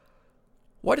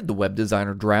Why did the web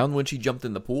designer drown when she jumped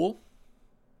in the pool?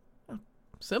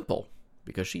 Simple.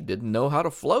 Because she didn't know how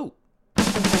to float.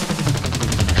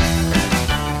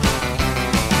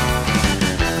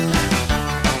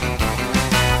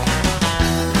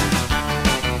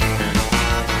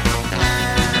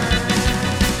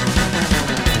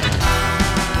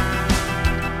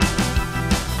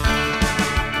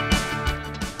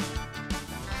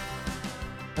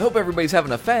 I hope everybody's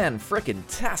having a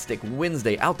fan-frickin-tastic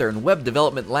Wednesday out there in web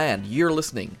development land. You're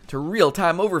listening to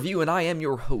Real-Time Overview, and I am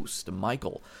your host,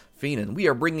 Michael Feenan. We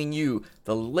are bringing you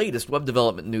the latest web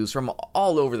development news from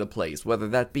all over the place, whether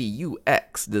that be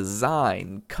UX,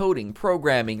 design, coding,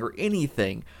 programming, or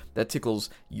anything that tickles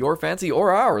your fancy,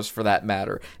 or ours for that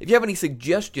matter. If you have any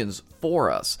suggestions for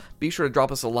us, be sure to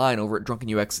drop us a line over at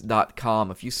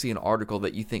drunkenux.com. If you see an article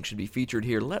that you think should be featured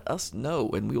here, let us know,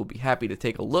 and we will be happy to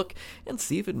take a look and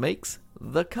see if it makes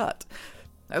the cut.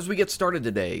 As we get started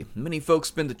today, many folks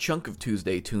spend a chunk of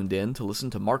Tuesday tuned in to listen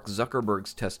to Mark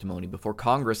Zuckerberg's testimony before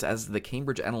Congress as the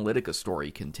Cambridge Analytica story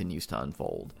continues to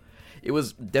unfold. It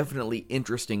was definitely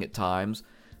interesting at times,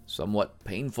 somewhat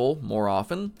painful more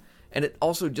often, and it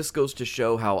also just goes to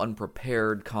show how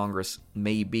unprepared Congress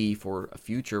may be for a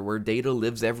future where data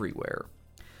lives everywhere.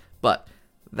 But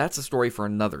that's a story for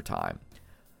another time.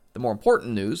 The more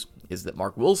important news is that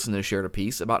Mark Wilson has shared a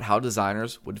piece about how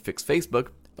designers would fix Facebook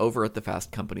over at the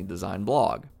Fast Company Design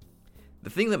blog. The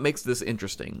thing that makes this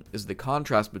interesting is the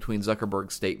contrast between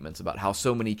Zuckerberg's statements about how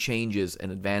so many changes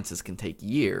and advances can take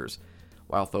years,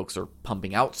 while folks are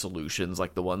pumping out solutions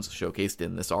like the ones showcased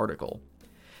in this article.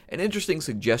 An interesting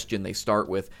suggestion they start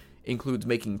with includes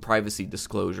making privacy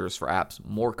disclosures for apps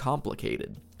more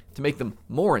complicated, to make them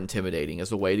more intimidating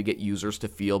as a way to get users to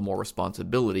feel more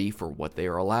responsibility for what they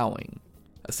are allowing.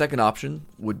 A second option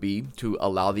would be to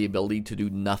allow the ability to do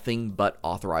nothing but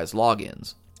authorize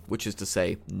logins, which is to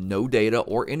say no data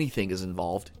or anything is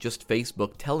involved, just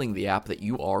Facebook telling the app that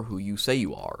you are who you say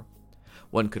you are.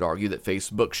 One could argue that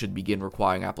Facebook should begin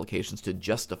requiring applications to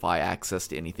justify access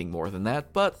to anything more than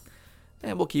that, but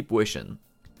we'll keep wishing.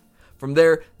 From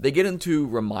there, they get into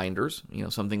reminders,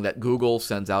 something that Google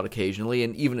sends out occasionally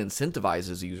and even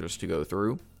incentivizes users to go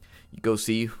through. You go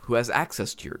see who has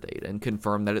access to your data and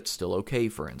confirm that it's still okay,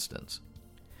 for instance.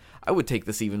 I would take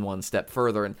this even one step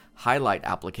further and highlight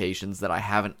applications that I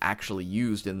haven't actually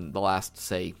used in the last,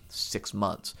 say, 6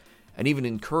 months, and even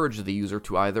encourage the user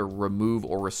to either remove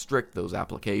or restrict those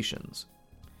applications.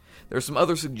 There are some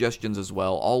other suggestions as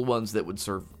well, all ones that would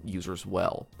serve users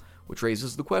well, which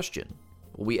raises the question,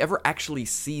 will we ever actually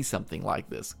see something like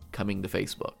this coming to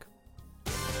Facebook?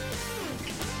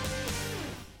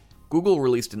 Google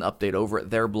released an update over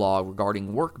at their blog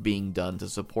regarding work being done to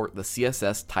support the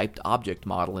CSS typed object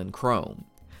model in Chrome.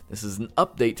 This is an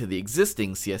update to the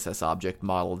existing CSS object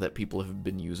model that people have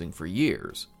been using for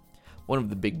years. One of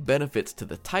the big benefits to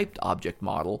the typed object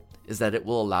model is that it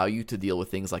will allow you to deal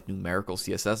with things like numerical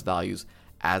CSS values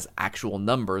as actual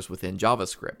numbers within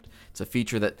JavaScript. It's a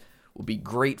feature that will be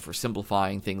great for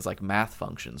simplifying things like math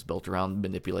functions built around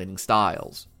manipulating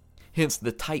styles. Hence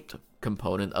the typed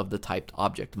component of the typed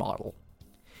object model.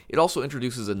 It also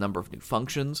introduces a number of new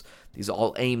functions, these are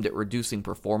all aimed at reducing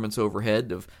performance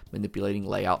overhead of manipulating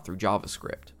layout through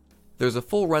JavaScript. There's a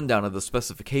full rundown of the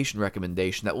specification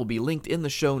recommendation that will be linked in the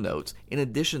show notes, in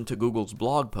addition to Google's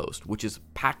blog post, which is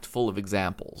packed full of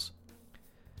examples.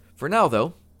 For now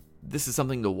though, this is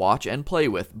something to watch and play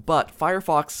with, but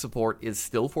Firefox support is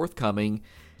still forthcoming,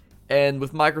 and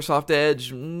with Microsoft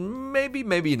Edge,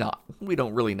 maybe not. We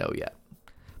don't really know yet.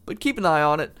 But keep an eye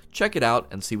on it, check it out,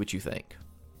 and see what you think.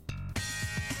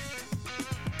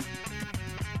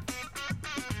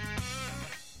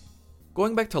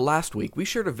 Going back to last week, we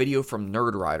shared a video from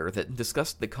Nerdwriter that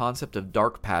discussed the concept of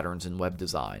dark patterns in web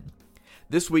design.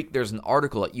 This week, there's an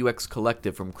article at UX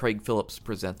Collective from Craig Phillips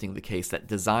presenting the case that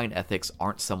design ethics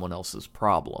aren't someone else's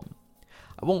problem.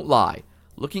 I won't lie,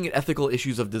 looking at ethical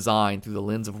issues of design through the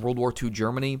lens of World War II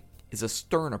Germany is a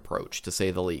stern approach, to say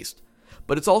the least.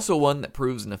 But it's also one that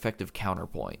proves an effective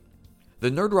counterpoint.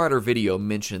 The Nerdwriter video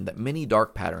mentioned that many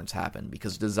dark patterns happen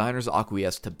because designers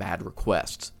acquiesce to bad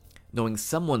requests, knowing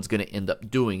someone's going to end up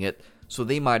doing it, so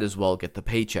they might as well get the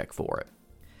paycheck for it.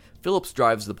 Phillips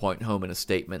drives the point home in a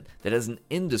statement that as an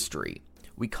industry,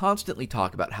 we constantly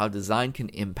talk about how design can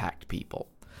impact people,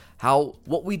 how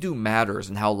what we do matters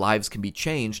and how lives can be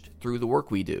changed through the work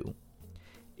we do.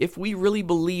 If we really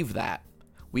believe that,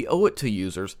 we owe it to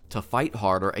users to fight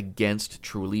harder against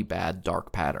truly bad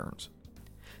dark patterns.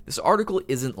 This article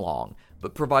isn't long,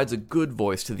 but provides a good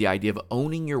voice to the idea of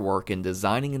owning your work and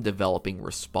designing and developing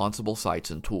responsible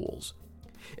sites and tools.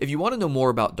 If you want to know more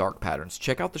about dark patterns,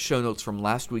 check out the show notes from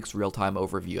last week's real-time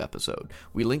overview episode.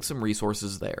 We link some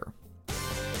resources there.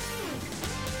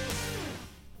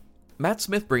 Matt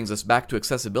Smith brings us back to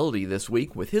accessibility this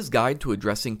week with his guide to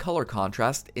addressing color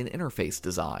contrast in interface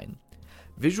design.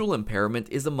 Visual impairment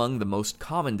is among the most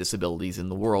common disabilities in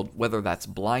the world, whether that's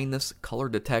blindness, color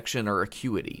detection, or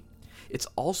acuity. It's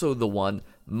also the one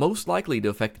most likely to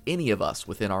affect any of us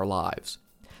within our lives.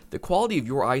 The quality of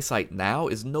your eyesight now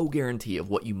is no guarantee of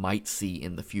what you might see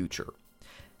in the future.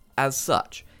 As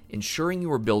such, ensuring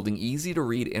you are building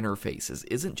easy-to-read interfaces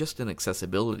isn't just an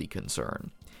accessibility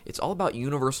concern. It's all about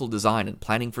universal design and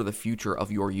planning for the future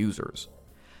of your users.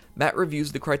 Matt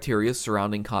reviews the criteria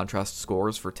surrounding contrast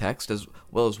scores for text as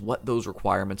well as what those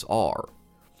requirements are.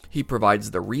 He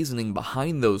provides the reasoning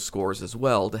behind those scores as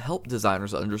well to help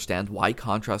designers understand why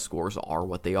contrast scores are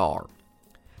what they are.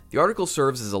 The article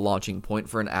serves as a launching point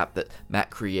for an app that Matt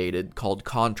created called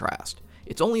Contrast.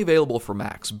 It's only available for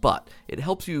Macs, but it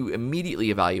helps you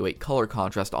immediately evaluate color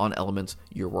contrast on elements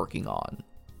you're working on.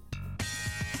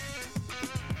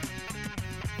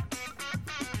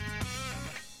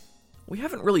 We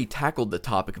haven't really tackled the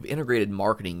topic of integrated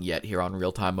marketing yet here on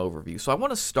Real-Time Overview, so I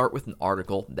want to start with an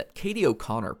article that Katie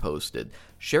O'Connor posted,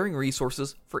 sharing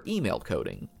resources for email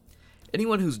coding.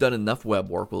 Anyone who's done enough web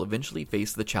work will eventually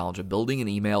face the challenge of building an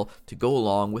email to go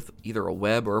along with either a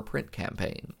web or a print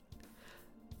campaign.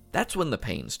 That's when the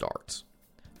pain starts.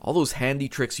 All those handy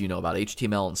tricks you know about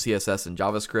HTML and CSS and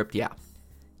JavaScript, yeah,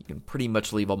 you can pretty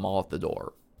much leave them all at the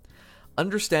door.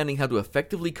 Understanding how to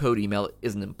effectively code email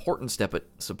is an important step at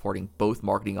supporting both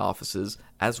marketing offices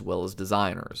as well as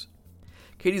designers.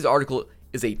 Katie's article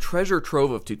is a treasure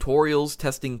trove of tutorials,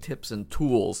 testing tips, and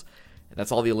tools, and that's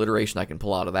all the alliteration I can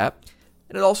pull out of that.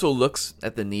 And it also looks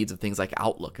at the needs of things like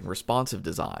Outlook and responsive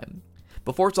design.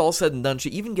 Before it's all said and done, she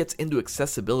even gets into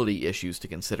accessibility issues to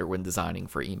consider when designing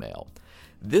for email.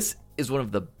 This is one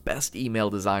of the best email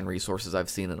design resources I've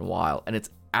seen in a while, and it's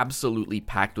absolutely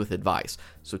packed with advice,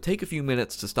 so take a few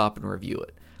minutes to stop and review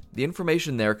it. The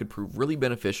information there could prove really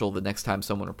beneficial the next time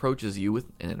someone approaches you with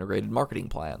an integrated marketing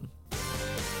plan.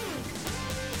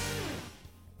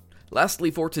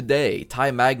 Lastly for today,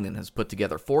 Ty Magnan has put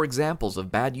together 4 examples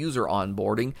of bad user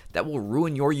onboarding that will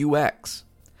ruin your UX.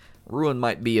 Ruin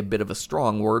might be a bit of a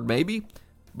strong word maybe,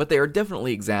 but they are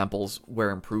definitely examples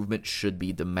where improvement should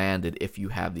be demanded if you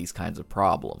have these kinds of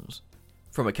problems.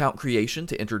 From account creation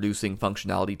to introducing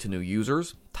functionality to new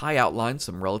users, Ty outlines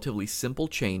some relatively simple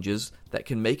changes that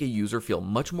can make a user feel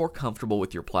much more comfortable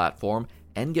with your platform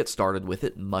and get started with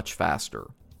it much faster.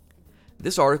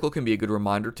 This article can be a good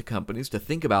reminder to companies to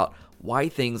think about why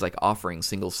things like offering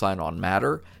single sign-on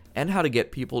matter and how to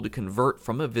get people to convert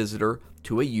from a visitor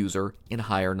to a user in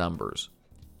higher numbers.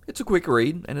 It's a quick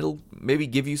read, and it'll maybe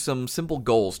give you some simple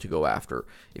goals to go after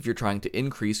if you're trying to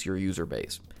increase your user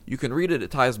base. You can read it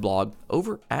at Ty's blog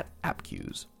over at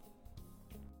AppCues.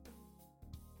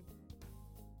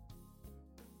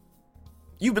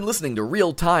 You've been listening to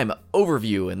Real-Time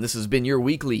Overview, and this has been your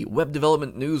weekly web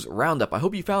development news roundup. I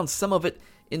hope you found some of it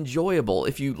enjoyable.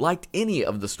 If you liked any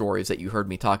of the stories that you heard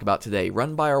me talk about today,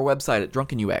 run by our website at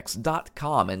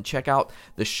drunkenux.com and check out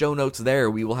the show notes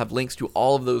there. We will have links to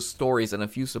all of those stories and a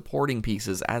few supporting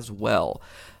pieces as well.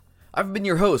 I've been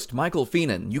your host, Michael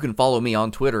Feenan. You can follow me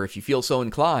on Twitter if you feel so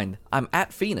inclined. I'm at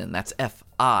Feenan, that's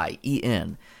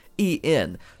F-I-E-N.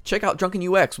 Check out Drunken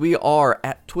UX. We are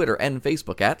at Twitter and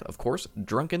Facebook at, of course,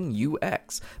 Drunken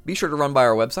UX. Be sure to run by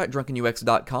our website,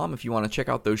 drunkenux.com, if you want to check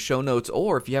out those show notes,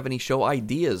 or if you have any show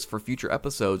ideas for future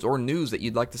episodes or news that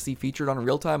you'd like to see featured on a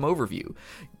Real-Time Overview.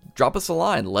 Drop us a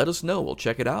line, let us know. We'll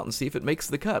check it out and see if it makes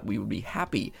the cut. We would be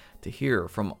happy to hear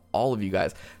from all of you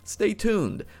guys. Stay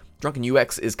tuned. Drunken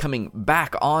UX is coming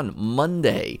back on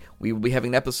Monday. We will be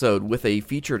having an episode with a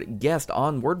featured guest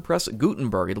on WordPress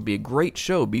Gutenberg. It'll be a great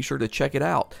show. Be sure to check it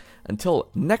out.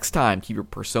 Until next time, keep your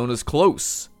personas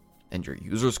close and your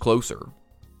users closer.